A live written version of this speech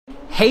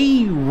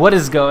Hey, what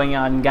is going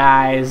on,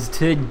 guys?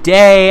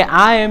 Today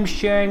I am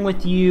sharing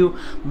with you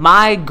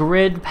my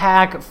grid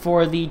pack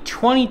for the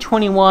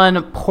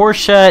 2021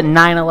 Porsche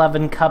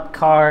 911 Cup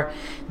car.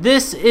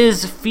 This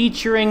is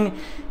featuring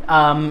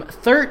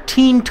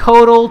 13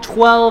 total,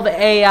 12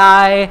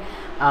 AI,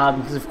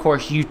 because of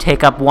course you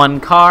take up one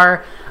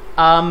car,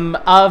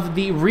 of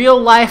the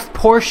real-life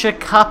Porsche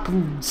Cup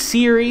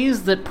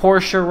series that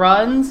Porsche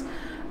runs.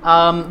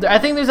 I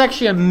think there's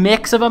actually a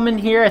mix of them in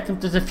here. I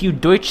think there's a few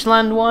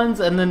Deutschland ones,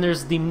 and then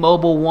there's the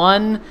Mobile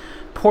One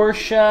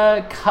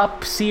Porsche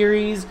Cup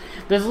series.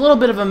 There's a little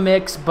bit of a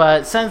mix,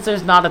 but since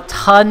there's not a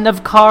ton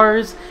of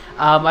cars,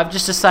 I've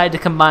just decided to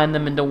combine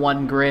them into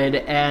one grid.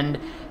 And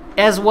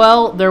as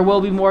well, there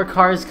will be more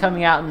cars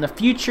coming out in the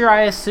future,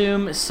 I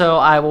assume, so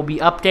I will be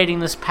updating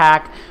this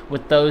pack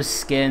with those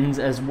skins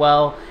as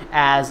well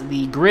as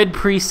the grid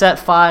preset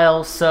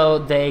file so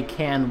they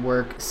can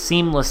work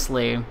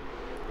seamlessly.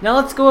 Now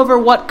let's go over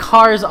what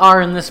cars are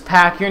in this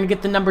pack. You're going to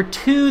get the number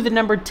 2, the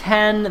number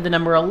 10, the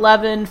number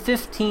 11,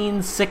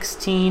 15,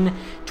 16,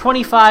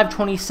 25,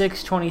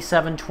 26,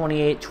 27,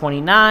 28,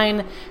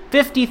 29,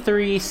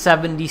 53,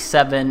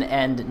 77,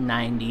 and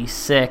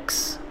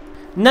 96.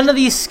 None of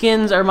these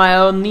skins are my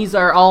own. These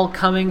are all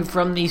coming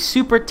from the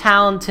super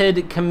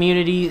talented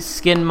community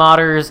skin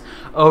modders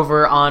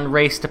over on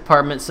Race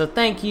Department. So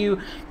thank you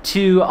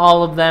to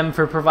all of them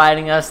for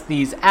providing us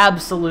these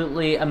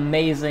absolutely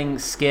amazing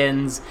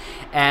skins.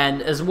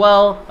 And as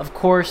well, of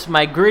course,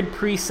 my grid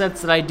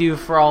presets that I do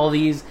for all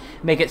these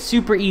make it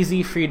super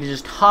easy for you to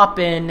just hop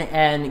in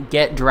and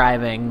get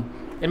driving.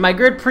 In my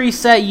grid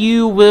preset,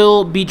 you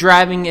will be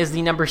driving as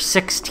the number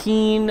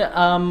 16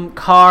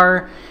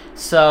 car.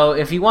 So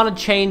if you want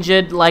to change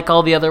it like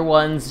all the other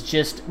ones,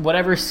 just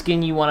whatever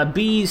skin you want to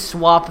be,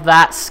 swap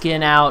that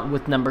skin out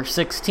with number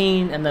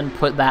 16 and then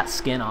put that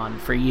skin on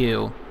for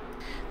you.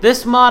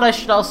 This mod, I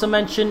should also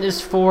mention,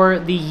 is for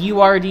the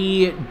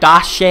URD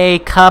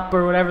Dache Cup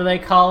or whatever they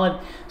call it.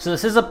 So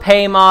this is a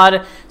pay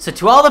mod. So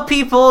to all the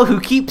people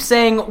who keep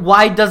saying,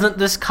 why doesn't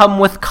this come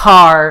with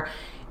car?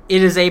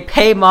 It is a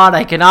pay mod.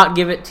 I cannot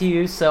give it to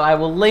you, so I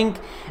will link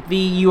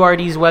the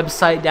URD's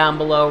website down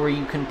below where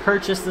you can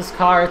purchase this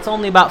car. It's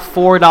only about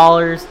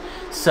 $4,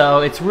 so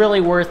it's really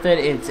worth it.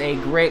 It's a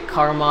great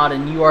car mod,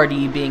 and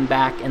URD being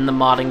back in the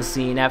modding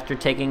scene after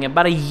taking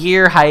about a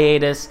year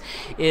hiatus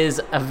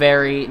is a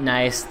very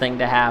nice thing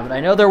to have. And I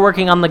know they're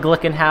working on the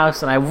Glicken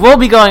House, and I will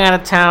be going out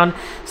of town,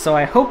 so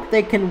I hope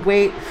they can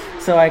wait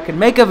so I can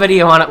make a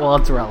video on it while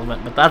it's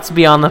relevant, but that's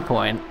beyond the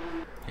point.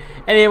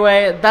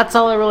 Anyway, that's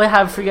all I really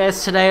have for you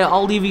guys today.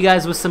 I'll leave you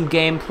guys with some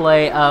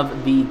gameplay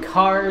of the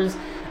cars,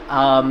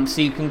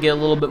 so you can get a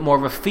little bit more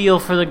of a feel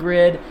for the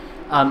grid.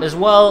 As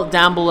well,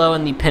 down below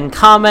in the pinned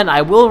comment,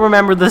 I will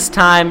remember this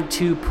time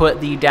to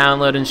put the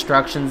download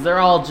instructions. They're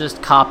all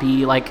just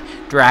copy, like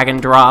drag and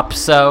drop,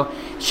 so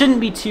it shouldn't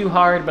be too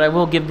hard, but I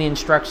will give the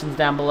instructions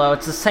down below.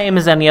 It's the same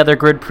as any other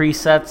grid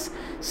presets,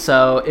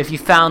 so if you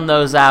found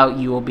those out,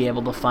 you will be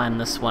able to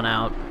find this one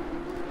out.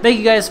 Thank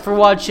you guys for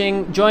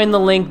watching. Join the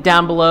link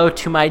down below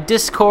to my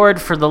Discord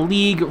for the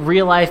League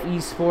Real Life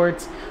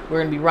Esports. We're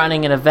going to be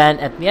running an event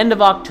at the end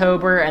of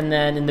October, and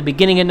then in the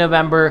beginning of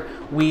November,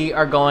 we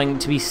are going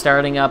to be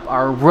starting up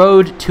our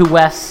Road to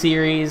West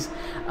series.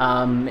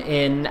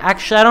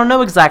 Actually, I don't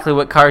know exactly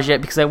what cars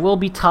yet because I will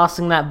be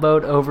tossing that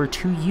vote over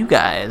to you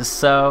guys.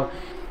 So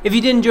if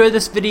you did enjoy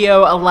this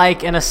video, a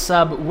like and a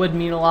sub would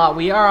mean a lot.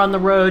 We are on the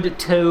road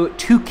to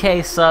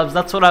 2K subs.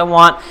 That's what I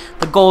want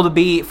the goal to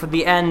be for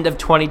the end of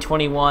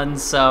 2021.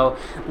 So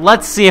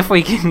let's see if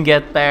we can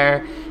get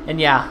there. And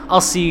yeah,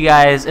 I'll see you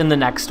guys in the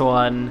next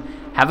one.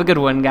 Have a good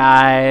one,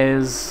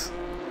 guys.